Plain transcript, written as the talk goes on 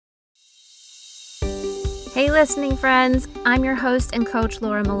Hey listening friends, I'm your host and coach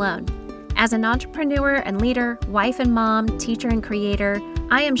Laura Malone. As an entrepreneur and leader, wife and mom, teacher and creator,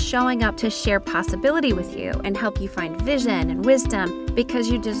 I am showing up to share possibility with you and help you find vision and wisdom because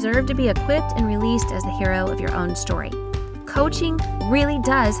you deserve to be equipped and released as the hero of your own story. Coaching really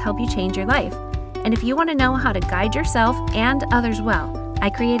does help you change your life. And if you want to know how to guide yourself and others well, I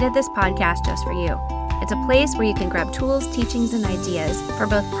created this podcast just for you. It's a place where you can grab tools, teachings, and ideas for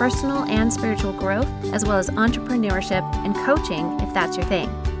both personal and spiritual growth, as well as entrepreneurship and coaching if that's your thing.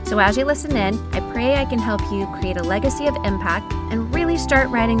 So as you listen in, I pray I can help you create a legacy of impact and really start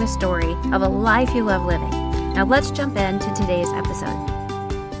writing the story of a life you love living. Now let's jump into today's episode.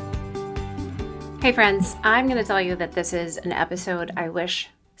 Hey friends, I'm going to tell you that this is an episode I wish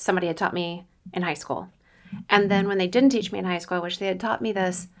somebody had taught me in high school. And then when they didn't teach me in high school, I wish they had taught me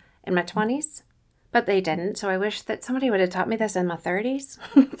this in my 20s. But they didn't, so I wish that somebody would have taught me this in my 30s.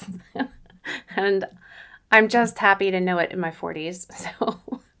 And I'm just happy to know it in my 40s. So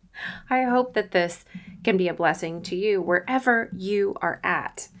I hope that this can be a blessing to you wherever you are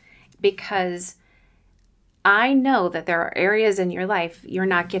at. Because I know that there are areas in your life you're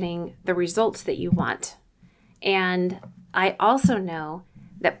not getting the results that you want. And I also know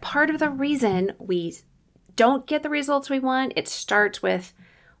that part of the reason we don't get the results we want, it starts with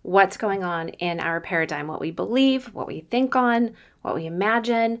what's going on in our paradigm, what we believe, what we think on, what we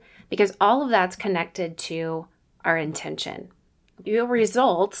imagine, because all of that's connected to our intention. Your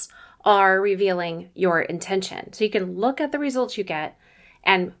results are revealing your intention. So you can look at the results you get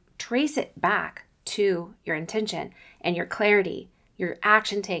and trace it back to your intention and your clarity, your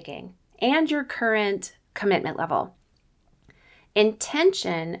action taking, and your current commitment level.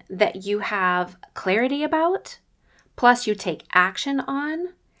 Intention that you have clarity about, plus you take action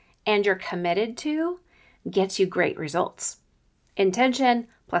on, and you're committed to, gets you great results. Intention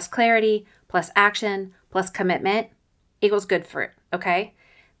plus clarity plus action plus commitment equals good fruit, okay?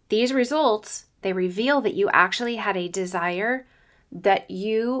 These results, they reveal that you actually had a desire that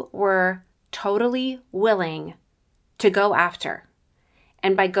you were totally willing to go after.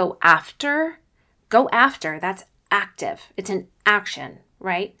 And by go after, that's active. It's an action,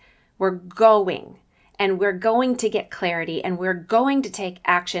 right? We're going. And we're going to get clarity, and we're going to take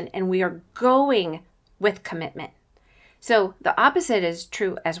action, and we are going with commitment. So the opposite is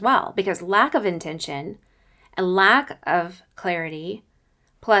true as well, because lack of intention and lack of clarity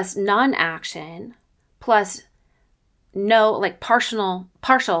plus non-action plus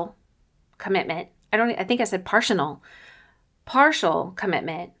partial commitment. I think I said partial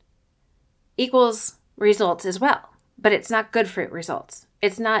commitment equals results as well, but it's not good fruit results.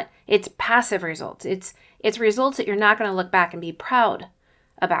 It's passive results. It's results that you're not going to look back and be proud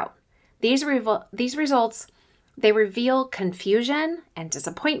about. These results, they reveal confusion and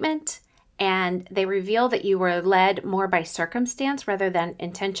disappointment, and they reveal that you were led more by circumstance rather than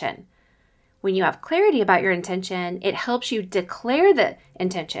intention. When you have clarity about your intention, it helps you declare the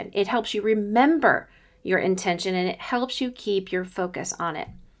intention. It helps you remember your intention, and it helps you keep your focus on it.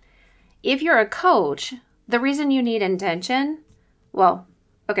 If you're a coach, the reason you need intention,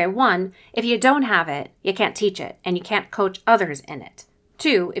 one, if you don't have it, you can't teach it and you can't coach others in it.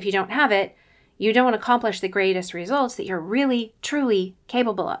 Two, if you don't have it, you don't accomplish the greatest results that you're really, truly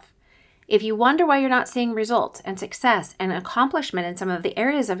capable of. If you wonder why you're not seeing results and success and accomplishment in some of the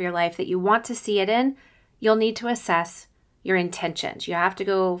areas of your life that you want to see it in, you'll need to assess your intentions. You have to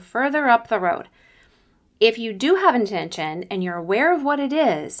go further up the road. If you do have intention and you're aware of what it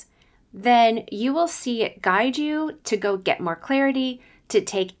is, then you will see it guide you to go get more clarity, to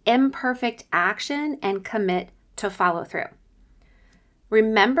take imperfect action, and commit to follow through.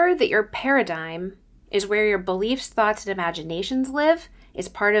 Remember that your paradigm is where your beliefs, thoughts, and imaginations live. It's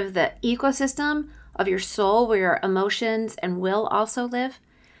part of the ecosystem of your soul where your emotions and will also live.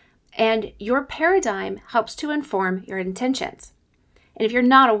 And your paradigm helps to inform your intentions. And if you're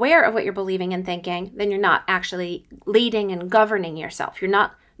not aware of what you're believing and thinking, then you're not actually leading and governing yourself. You're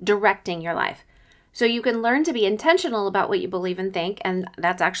not directing your life. So you can learn to be intentional about what you believe and think, and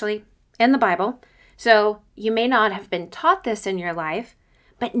that's actually in the Bible. So you may not have been taught this in your life,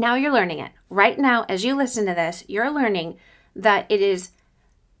 but now you're learning it. Right now, as you listen to this, you're learning that it is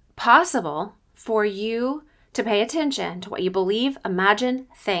possible for you to pay attention to what you believe, imagine,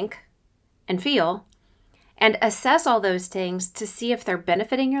 think, and feel, and assess all those things to see if they're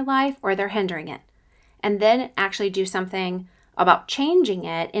benefiting your life or they're hindering it. And then actually do something about changing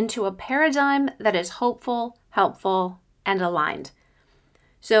it into a paradigm that is hopeful, helpful, and aligned.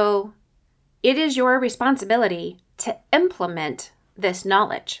 So it is your responsibility to implement this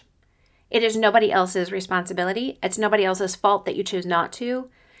knowledge. It is nobody else's responsibility. It's nobody else's fault that you choose not to.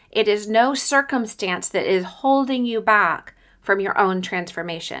 It is no circumstance that is holding you back from your own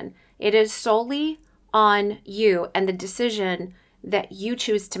transformation. It is solely on you and the decision that you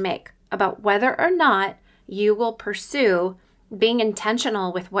choose to make about whether or not you will pursue being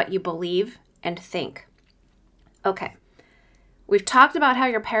intentional with what you believe and think. Okay, we've talked about how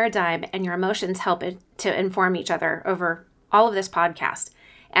your paradigm and your emotions help to inform each other over all of this podcast,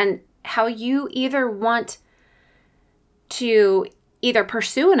 and how you either want to either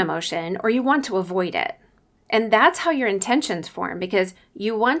pursue an emotion or you want to avoid it. And that's how your intentions form, because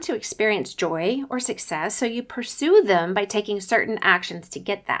you want to experience joy or success, so you pursue them by taking certain actions to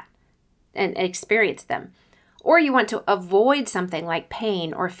get that and experience them. Or you want to avoid something like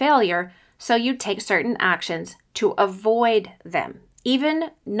pain or failure, so you take certain actions to avoid them.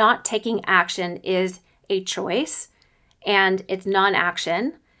 Even not taking action is a choice, and it's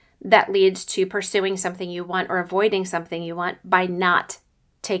non-action that leads to pursuing something you want or avoiding something you want by not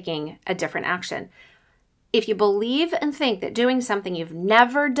taking a different action. If you believe and think that doing something you've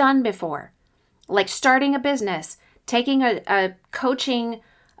never done before, like starting a business, taking a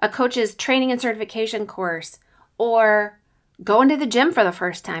coach's training and certification course, or going to the gym for the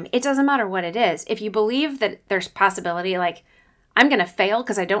first time, it doesn't matter what it is. If you believe that there's possibility, like, I'm going to fail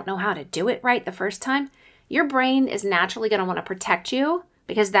because I don't know how to do it right the first time, your brain is naturally going to want to protect you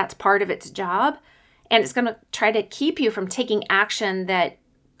because that's part of its job. And it's going to try to keep you from taking action that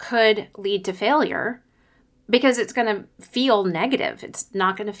could lead to failure, because it's going to feel negative. It's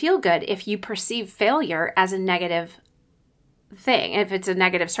not going to feel good if you perceive failure as a negative thing, if it's a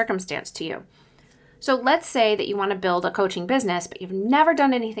negative circumstance to you. So let's say that you want to build a coaching business, but you've never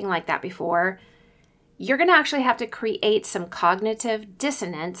done anything like that before. You're going to actually have to create some cognitive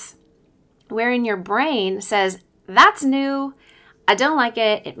dissonance wherein your brain says, that's new, I don't like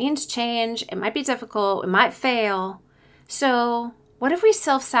it, it means change, it might be difficult, it might fail. So what if we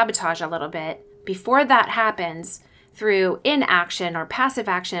self-sabotage a little bit before that happens through inaction or passive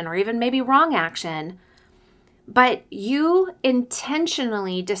action or even maybe wrong action, but you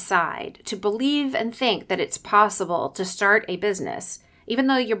intentionally decide to believe and think that it's possible to start a business, even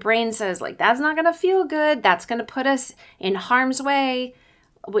though your brain says, like, that's not going to feel good, that's going to put us in harm's way,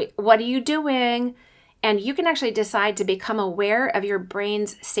 what are you doing? And you can actually decide to become aware of your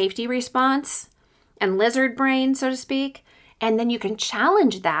brain's safety response and lizard brain, so to speak, and then you can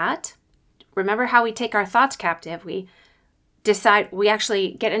challenge that. Remember how we take our thoughts captive? We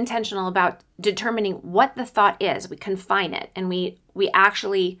actually get intentional about determining what the thought is. We confine it, and we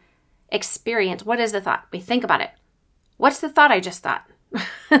actually experience, what is the thought? We think about it. What's the thought I just thought?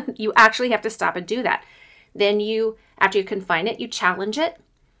 You actually have to stop and do that. Then after you confine it, you challenge it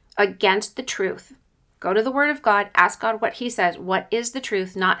against the truth. Go to the Word of God, ask God what He says. What is the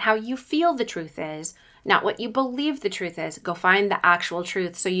truth? Not how you feel the truth is, not what you believe the truth is. Go find the actual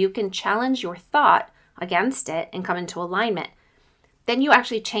truth so you can challenge your thought against it and come into alignment. Then you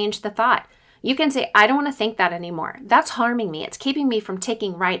actually change the thought. You can say, I don't want to think that anymore. That's harming me. It's keeping me from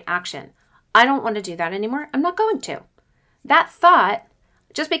taking right action. I don't want to do that anymore. I'm not going to. That thought,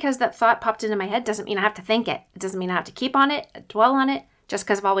 just because that thought popped into my head doesn't mean I have to think it. It doesn't mean I have to keep on it, dwell on it. Just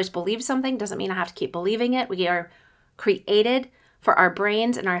because I've always believed something doesn't mean I have to keep believing it. We are created for our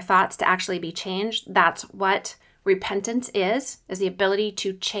brains and our thoughts to actually be changed. That's what repentance is the ability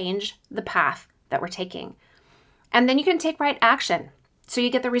to change the path that we're taking. And then you can take right action so you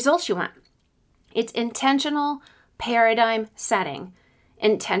get the results you want. It's intentional paradigm setting,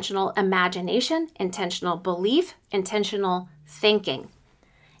 intentional imagination, intentional belief, intentional thinking.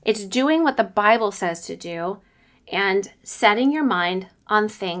 It's doing what the Bible says to do and setting your mind on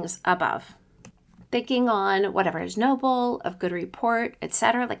things above. Thinking on whatever is noble, of good report,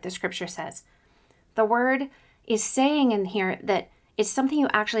 etc., like the scripture says. The word is saying in here that it's something you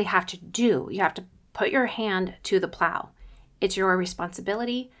actually have to do. You have to put your hand to the plow. It's your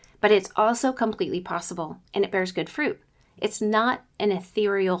responsibility, but it's also completely possible, and it bears good fruit. It's not an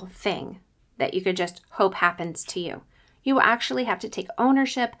ethereal thing that you could just hope happens to you. You actually have to take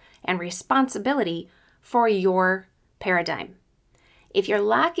ownership and responsibility for your paradigm. If you're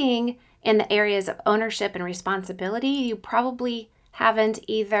lacking in the areas of ownership and responsibility, you probably haven't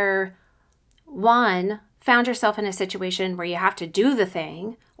either, one, found yourself in a situation where you have to do the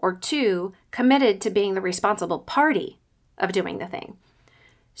thing, or two, committed to being the responsible party of doing the thing.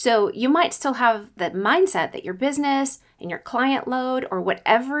 So you might still have the mindset that your business and your client load or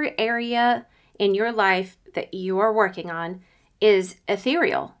whatever area in your life that you are working on is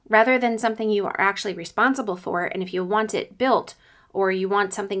ethereal rather than something you are actually responsible for. And if you want it built, or you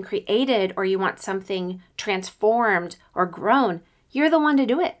want something created, or you want something transformed or grown, you're the one to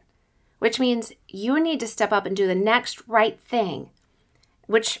do it, which means you need to step up and do the next right thing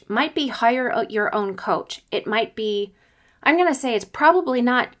which might be hire your own coach. It might be, I'm going to say it's probably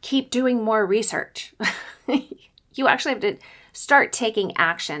not keep doing more research. You actually have to start taking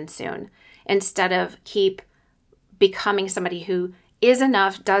action soon instead of keep becoming somebody who is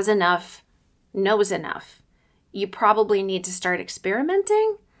enough, does enough, knows enough. You probably need to start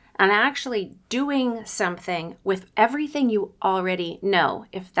experimenting and actually doing something with everything you already know,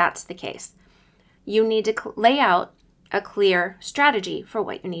 if that's the case. You need to lay out a clear strategy for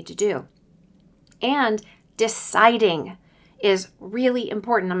what you need to do. And deciding is really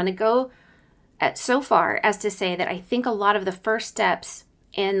important. I'm going to go so far as to say that I think a lot of the first steps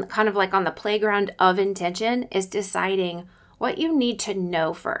in kind of like on the playground of intention is deciding what you need to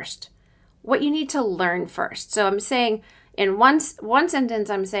know first, what you need to learn first. So I'm saying in one sentence,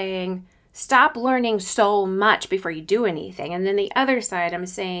 I'm saying stop learning so much before you do anything. And then the other side, I'm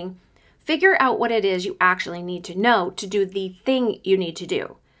saying figure out what it is you actually need to know to do the thing you need to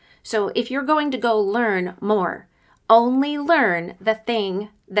do. So if you're going to go learn more, only learn the thing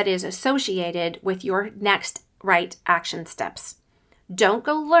that is associated with your next right action steps. Don't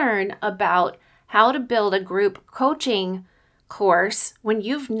go learn about how to build a group coaching course when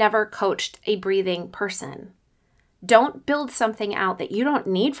you've never coached a breathing person. Don't build something out that you don't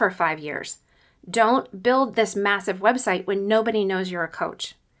need for 5 years. Don't build this massive website when nobody knows you're a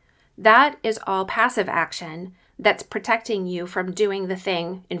coach. That is all passive action that's protecting you from doing the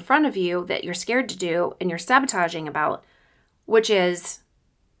thing in front of you that you're scared to do and you're sabotaging about, which is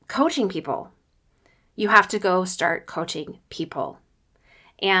coaching people. You have to go start coaching people.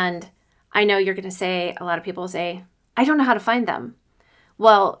 And I know you're going to say, a lot of people say, I don't know how to find them.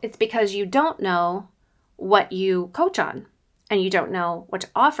 Well, it's because you don't know what you coach on and you don't know what to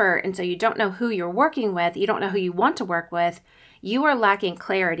offer. And so you don't know who you're working with. You don't know who you want to work with. You are lacking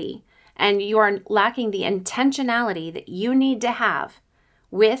clarity and you are lacking the intentionality that you need to have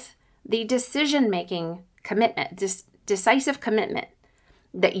with the decision-making commitment, decisive commitment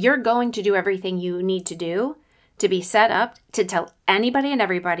that you're going to do everything you need to do to be set up to tell anybody and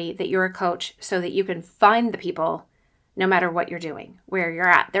everybody that you're a coach so that you can find the people no matter what you're doing, where you're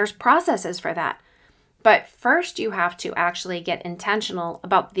at. There's processes for that. But first you have to actually get intentional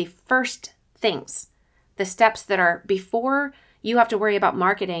about the first things, the steps that are before you have to worry about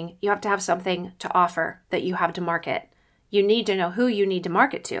marketing. You have to have something to offer that you have to market. You need to know who you need to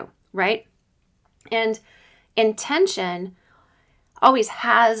market to, right? And intention always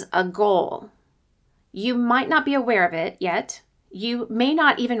has a goal. You might not be aware of it yet. You may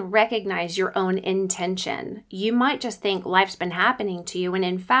not even recognize your own intention. You might just think life's been happening to you. And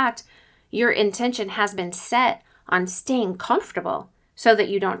in fact, your intention has been set on staying comfortable so that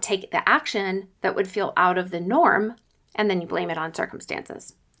you don't take the action that would feel out of the norm and then you blame it on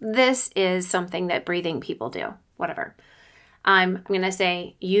circumstances. This is something that breathing people do, whatever. I'm going to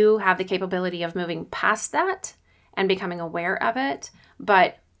say you have the capability of moving past that and becoming aware of it,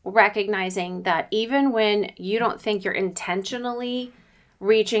 but recognizing that even when you don't think you're intentionally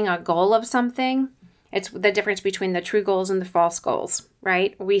reaching a goal of something, it's the difference between the true goals and the false goals,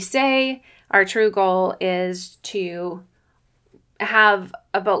 right? We say our true goal is to have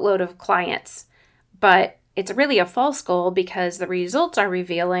a boatload of clients, but it's really a false goal because the results are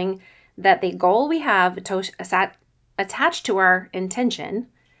revealing that the goal we have attached to our intention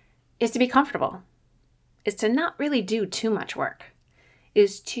is to be comfortable, is to not really do too much work,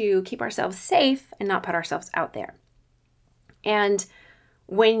 is to keep ourselves safe and not put ourselves out there. And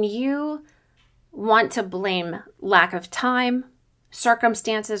when you want to blame lack of time,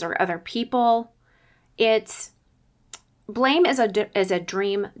 circumstances, or other people, blame is a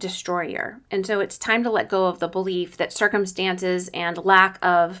dream destroyer. And so it's time to let go of the belief that circumstances and lack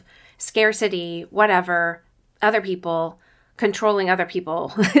of scarcity, whatever, other people, controlling other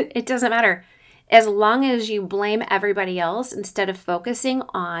people, it doesn't matter. As long as you blame everybody else instead of focusing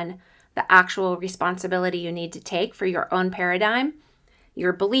on the actual responsibility you need to take for your own paradigm,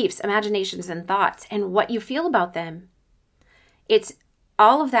 your beliefs, imaginations, and thoughts, and what you feel about them. It's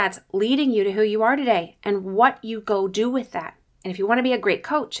all of that's leading you to who you are today and what you go do with that. And if you want to be a great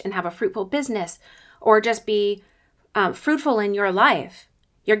coach and have a fruitful business or just be fruitful in your life,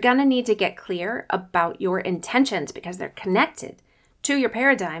 you're going to need to get clear about your intentions because they're connected to your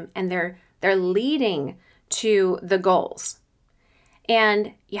paradigm and they're leading to the goals.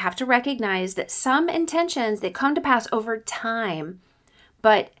 And you have to recognize that some intentions, they come to pass over time,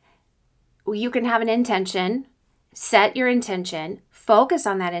 but you can have an intention, set your intention, focus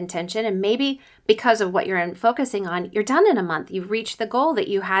on that intention, and maybe because of what you're focusing on, you're done in a month. You've reached the goal that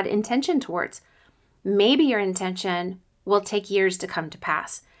you had intention towards. Maybe your intention will take years to come to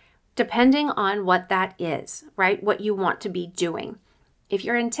pass, depending on what that is, right? What you want to be doing. If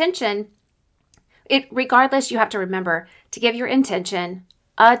your intention, regardless, you have to remember to give your intention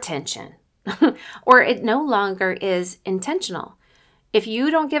attention or it no longer is intentional. If you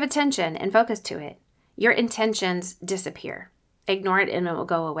don't give attention and focus to it, your intentions disappear. Ignore it and it will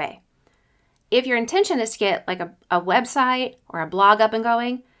go away. If your intention is to get like a website or a blog up and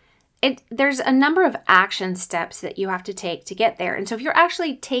going, there's a number of action steps that you have to take to get there. And so if you're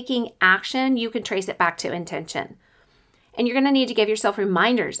actually taking action, you can trace it back to intention. And you're going to need to give yourself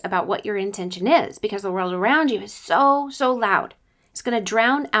reminders about what your intention is because the world around you is so loud. It's going to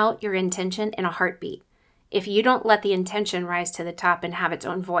drown out your intention in a heartbeat if you don't let the intention rise to the top and have its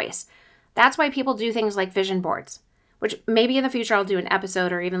own voice. That's why people do things like vision boards, which maybe in the future I'll do an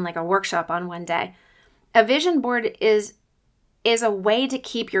episode or even like a workshop on one day. A vision board is a way to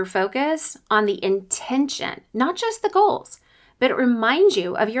keep your focus on the intention, not just the goals, but it reminds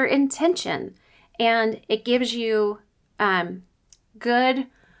you of your intention and it gives you good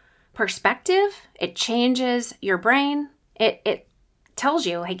perspective. It changes your brain. It tells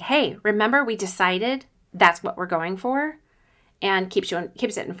you like, hey, remember we decided that's what we're going for, and keeps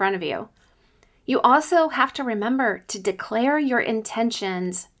it in front of you. You also have to remember to declare your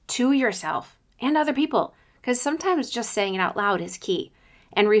intentions to yourself and other people, because sometimes just saying it out loud is key.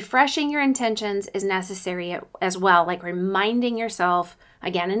 And refreshing your intentions is necessary as well, like reminding yourself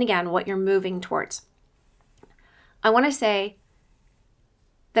again and again what you're moving towards. I want to say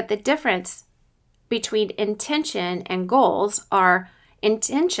that the difference between intention and goals are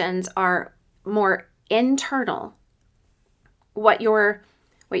intentions are more internal. What your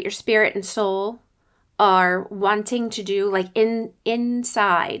spirit and soul are wanting to do, like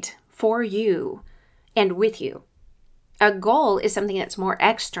inside for you and with you. A goal is something that's more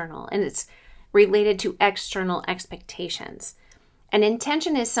external and it's related to external expectations. An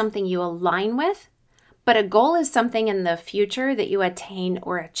intention is something you align with, but a goal is something in the future that you attain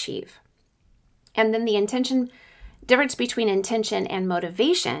or achieve. And then the difference between intention and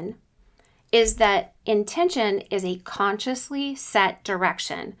motivation is that intention is a consciously set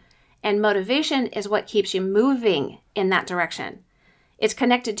direction, and motivation is what keeps you moving in that direction. It's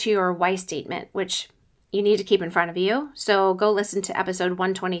connected to your why statement, which you need to keep in front of you. So go listen to episode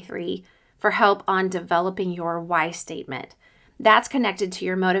 123 for help on developing your why statement. That's connected to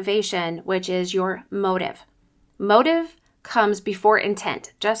your motivation, which is your motive. Motive comes before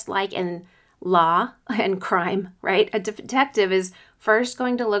intent, just like in law and crime, right? A detective is first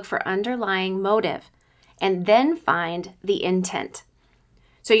going to look for underlying motive and then find the intent.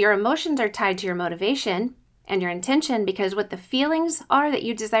 So your emotions are tied to your motivation and your intention, because what the feelings are that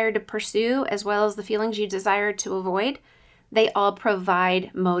you desire to pursue, as well as the feelings you desire to avoid, they all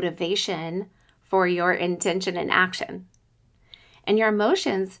provide motivation for your intention and action. And your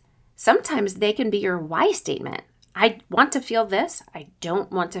emotions, sometimes they can be your why statement. I want to feel this. I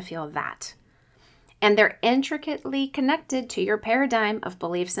don't want to feel that. And they're intricately connected to your paradigm of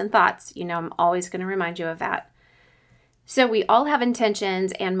beliefs and thoughts. You know, I'm always going to remind you of that. So we all have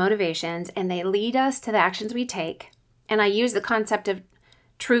intentions and motivations, and they lead us to the actions we take. And I use the concept of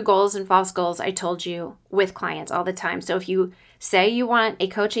true goals and false goals I told you with clients all the time. So if you say you want a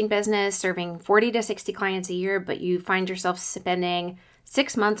coaching business serving 40 to 60 clients a year, but you find yourself spending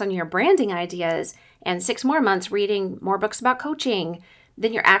 6 months on your branding ideas and 6 more months reading more books about coaching,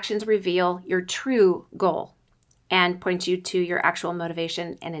 then your actions reveal your true goal and point you to your actual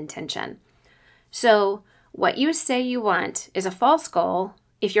motivation and intention. So what you say you want is a false goal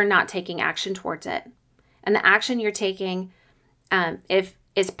if you're not taking action towards it. And the action you're taking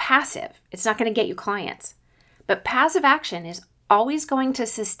is passive. It's not going to get you clients. But passive action is always going to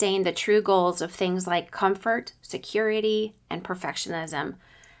sustain the true goals of things like comfort, security, and perfectionism.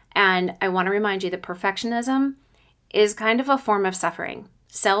 And I want to remind you that perfectionism is kind of a form of suffering,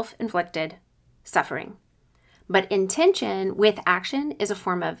 self-inflicted suffering. But intention with action is a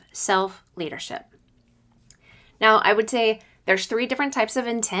form of self-leadership. Now, I would say there's 3 different types of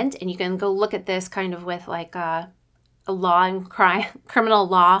intent, and you can go look at this kind of with like a law and criminal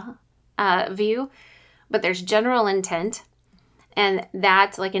law view. But there's general intent, and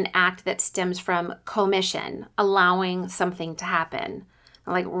that's like an act that stems from commission, allowing something to happen,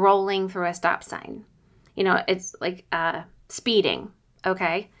 like rolling through a stop sign. You know, it's like speeding,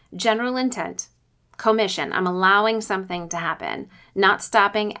 okay? General intent, commission, I'm allowing something to happen, not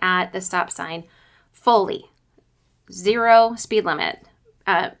stopping at the stop sign fully. 0 speed limit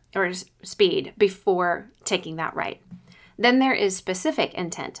or speed before taking that right. Then there is specific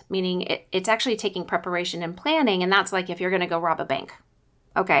intent, meaning it's actually taking preparation and planning, and that's like if you're going to go rob a bank,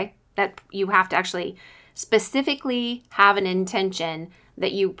 okay? That you have to actually specifically have an intention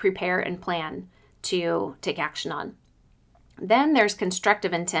that you prepare and plan to take action on. Then there's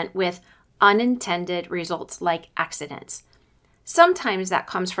constructive intent with unintended results like accidents. Sometimes that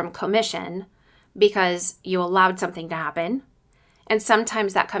comes from commission because you allowed something to happen. And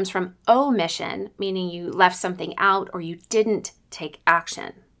sometimes that comes from omission, meaning you left something out or you didn't take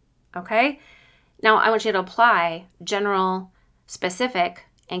action. Okay? Now I want you to apply general, specific,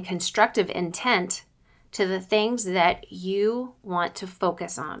 and constructive intent to the things that you want to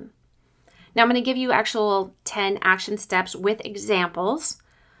focus on. Now I'm going to give you actual 10 action steps with examples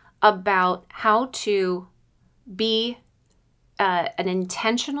about how to be an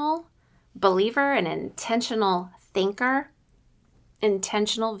intentional believer, an intentional thinker,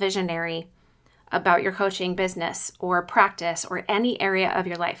 intentional visionary about your coaching business or practice or any area of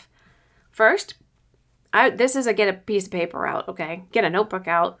your life. First, this is get a piece of paper out, okay? Get a notebook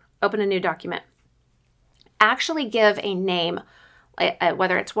out, open a new document. Actually give a name,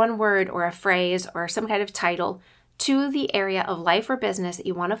 whether it's one word or a phrase or some kind of title, to the area of life or business that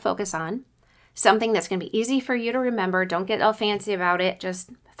you want to focus on. Something that's going to be easy for you to remember. Don't get all fancy about it. Just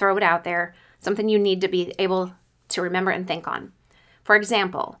throw it out there. Something you need to be able to remember and think on. For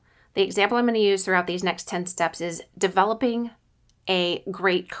example, the example I'm going to use throughout these next 10 steps is developing a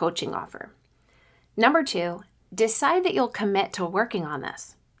great coaching offer. Number 2, decide that you'll commit to working on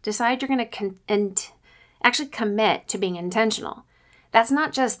this. Decide you're going to actually commit to being intentional. That's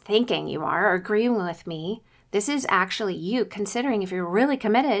not just thinking you are or agreeing with me. This is actually you considering if you're really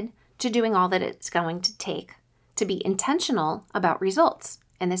committed to doing all that it's going to take to be intentional about results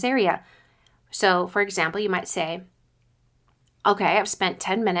in this area. So, for example, you might say, okay, I've spent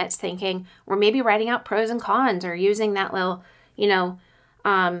 10 minutes thinking, or maybe writing out pros and cons or using that little,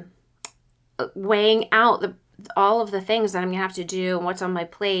 weighing out all of the things that I'm going to have to do and what's on my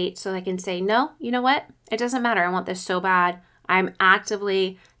plate so I can say, no, you know what? It doesn't matter. I want this so bad. I'm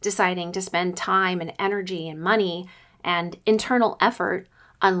actively deciding to spend time and energy and money and internal effort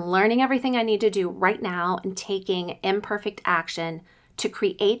on learning everything I need to do right now and taking imperfect action to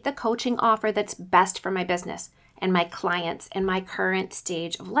create the coaching offer that's best for my business and my clients in my current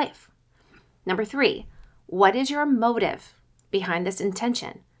stage of life. Number 3, what is your motive behind this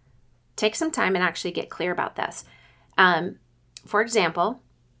intention? Take some time and actually get clear about this. For example,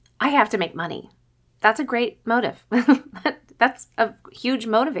 I have to make money. That's a great motive. That's a huge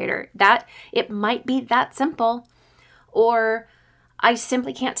motivator. That it might be that simple. Or I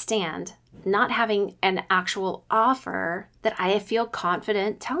simply can't stand not having an actual offer that I feel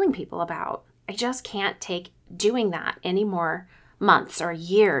confident telling people about. I just can't take doing that anymore, months or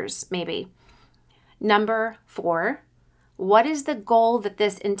years maybe. Number 4, what is the goal that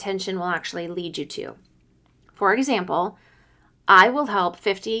this intention will actually lead you to? For example, I will help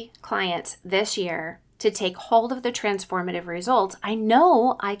 50 clients this year to take hold of the transformative results I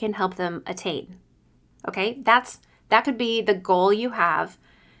know I can help them attain. Okay, that could be the goal you have.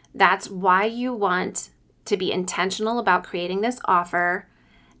 That's why you want to be intentional about creating this offer,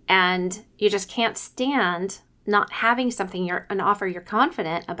 and you just can't stand not having an offer you're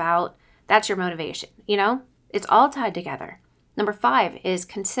confident about. That's your motivation, It's all tied together. Number 5 is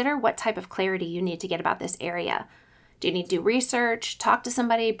consider what type of clarity you need to get about this area. Do you need to do research, talk to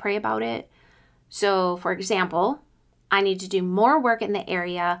somebody, pray about it? So, for example, I need to do more work in the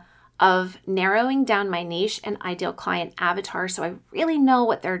area of narrowing down my niche and ideal client avatar so I really know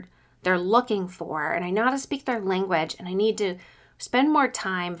what they're looking for and I know how to speak their language, and I need to spend more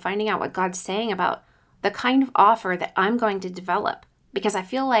time finding out what God's saying about the kind of offer that I'm going to develop, because I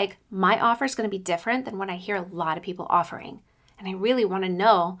feel like my offer is going to be different than what I hear a lot of people offering. And I really want to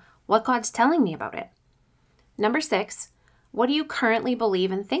know what God's telling me about it. Number 6, what do you currently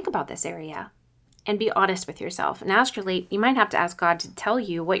believe and think about this area? And be honest with yourself. And you might have to ask God to tell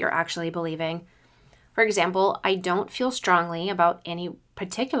you what you're actually believing. For example, I don't feel strongly about any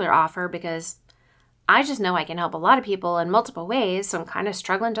particular offer because I just know I can help a lot of people in multiple ways, so I'm kind of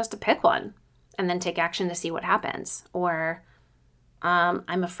struggling just to pick one and then take action to see what happens. Or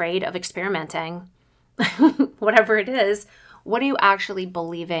I'm afraid of experimenting. Whatever it is, what are you actually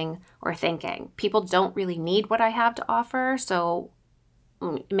believing or thinking? People don't really need what I have to offer, so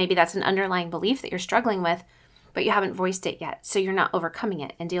maybe that's an underlying belief that you're struggling with, but you haven't voiced it yet, so you're not overcoming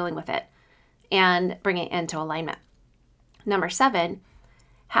it and dealing with it and bringing it into alignment. Number 7,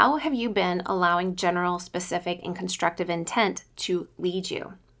 how have you been allowing general, specific, and constructive intent to lead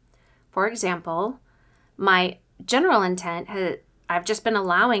you? For example, my general intent I've just been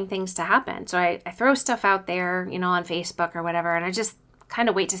allowing things to happen. So I throw stuff out there, on Facebook or whatever, and I just kind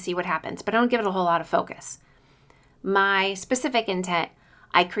of wait to see what happens, but I don't give it a whole lot of focus. My specific intent,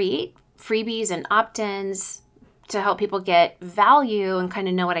 I create freebies and opt-ins to help people get value and kind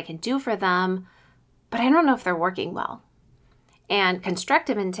of know what I can do for them, but I don't know if they're working well. And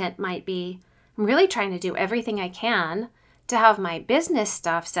constructive intent might be, I'm really trying to do everything I can to have my business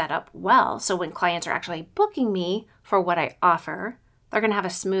stuff set up well. So when clients are actually booking me for what I offer, they're going to have a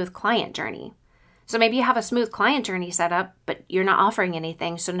smooth client journey. So maybe you have a smooth client journey set up, but you're not offering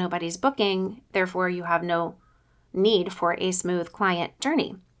anything, so nobody's booking. Therefore, you have no need for a smooth client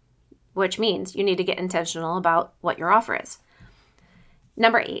journey, which means you need to get intentional about what your offer is.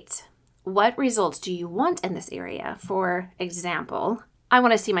 Number 8, what results do you want in this area? For example, I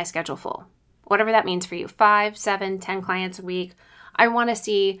want to see my schedule full. Whatever that means for you, 5, 7, 10 clients a week. I want to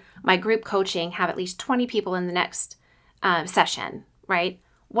see my group coaching have at least 20 people in the next session, right?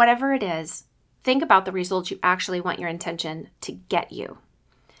 Whatever it is, think about the results you actually want your intention to get you.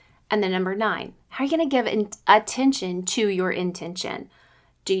 And then number 9, how are you going to give attention to your intention?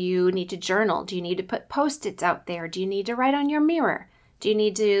 Do you need to journal? Do you need to put Post-its out there? Do you need to write on your mirror? Do you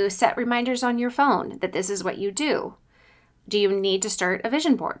need to set reminders on your phone that this is what you do? Do you need to start a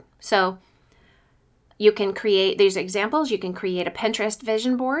vision board? So you can create these examples. You can create a Pinterest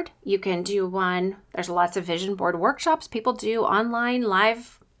vision board. You can do one. There's lots of vision board workshops people do online,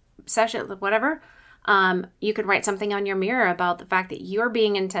 live session, whatever. You could write something on your mirror about the fact that you're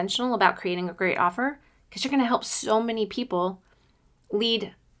being intentional about creating a great offer, because you're going to help so many people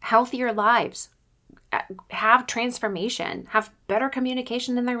lead healthier lives, have transformation, have better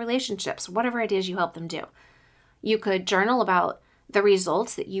communication in their relationships, whatever it is you help them do. You could journal about the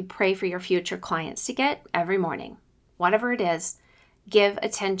results that you pray for your future clients to get every morning. Whatever it is, give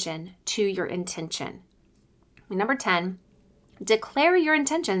attention to your intention. And number 10, declare your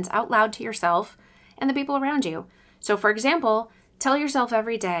intentions out loud to yourself and the people around you. So for example, tell yourself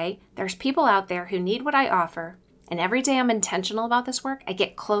every day, there's people out there who need what I offer, and every day I'm intentional about this work, I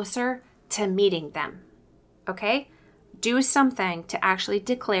get closer to meeting them. Okay? Do something to actually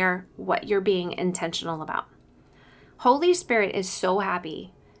declare what you're being intentional about. Holy Spirit is so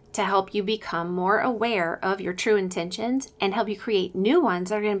happy to help you become more aware of your true intentions and help you create new ones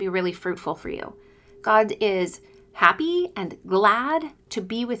that are going to be really fruitful for you. God is happy and glad to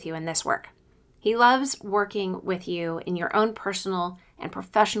be with you in this work. He loves working with you in your own personal and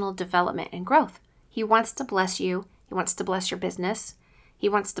professional development and growth. He wants to bless you. He wants to bless your business. He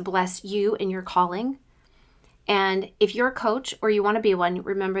wants to bless you in your calling. And if you're a coach or you want to be one,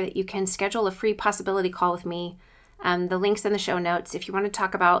 remember that you can schedule a free possibility call with me. The link's in the show notes. If you want to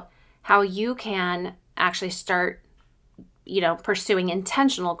talk about how you can actually start, pursuing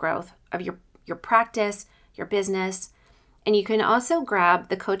intentional growth of your practice, your business. And you can also grab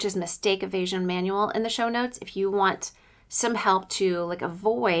the Coach's Mistake Evasion Manual in the show notes if you want some help to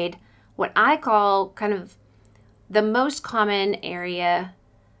avoid what I call kind of the most common areas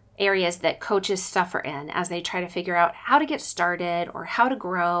that coaches suffer in as they try to figure out how to get started or how to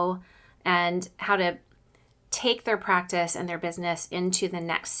grow and how to take their practice and their business into the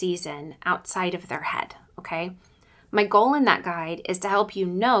next season outside of their head, okay? My goal in that guide is to help you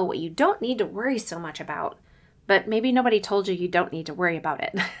know what you don't need to worry so much about, but maybe nobody told you don't need to worry about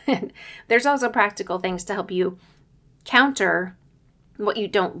it. There's also practical things to help you counter what you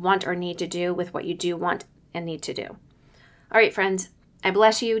don't want or need to do with what you do want and need to do. All right, friends, I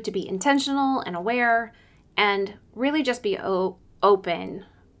bless you to be intentional and aware and really just be open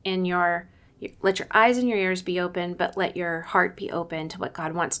let your eyes and your ears be open, but let your heart be open to what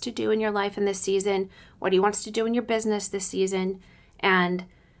God wants to do in your life in this season, what He wants to do in your business this season, and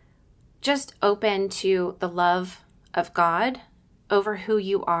just open to the love of God over who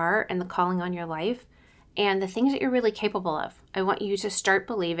you are and the calling on your life and the things that you're really capable of. I want you to start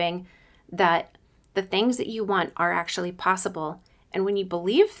believing that the things that you want are actually possible. And when you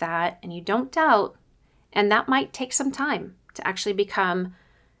believe that and you don't doubt, and that might take some time to actually become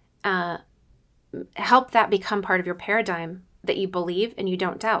help that become part of your paradigm, that you believe and you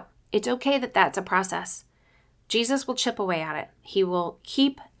don't doubt. It's okay that that's a process. Jesus will chip away at it. He will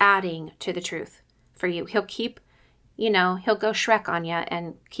keep adding to the truth for you. He'll keep, he'll go Shrek on you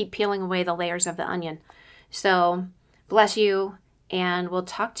and keep peeling away the layers of the onion. So bless you, and we'll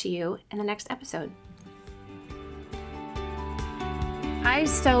talk to you in the next episode. I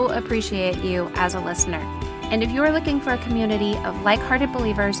so appreciate you as a listener. And if you are looking for a community of like-hearted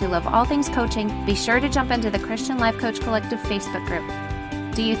believers who love all things coaching, be sure to jump into the Christian Life Coach Collective Facebook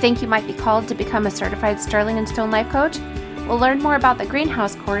group. Do you think you might be called to become a certified Sterling & Stone life coach? Well, learn more about the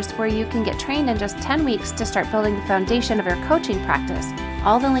Greenhouse course, where you can get trained in just 10 weeks to start building the foundation of your coaching practice.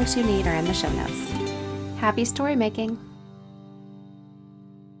 All the links you need are in the show notes. Happy story making.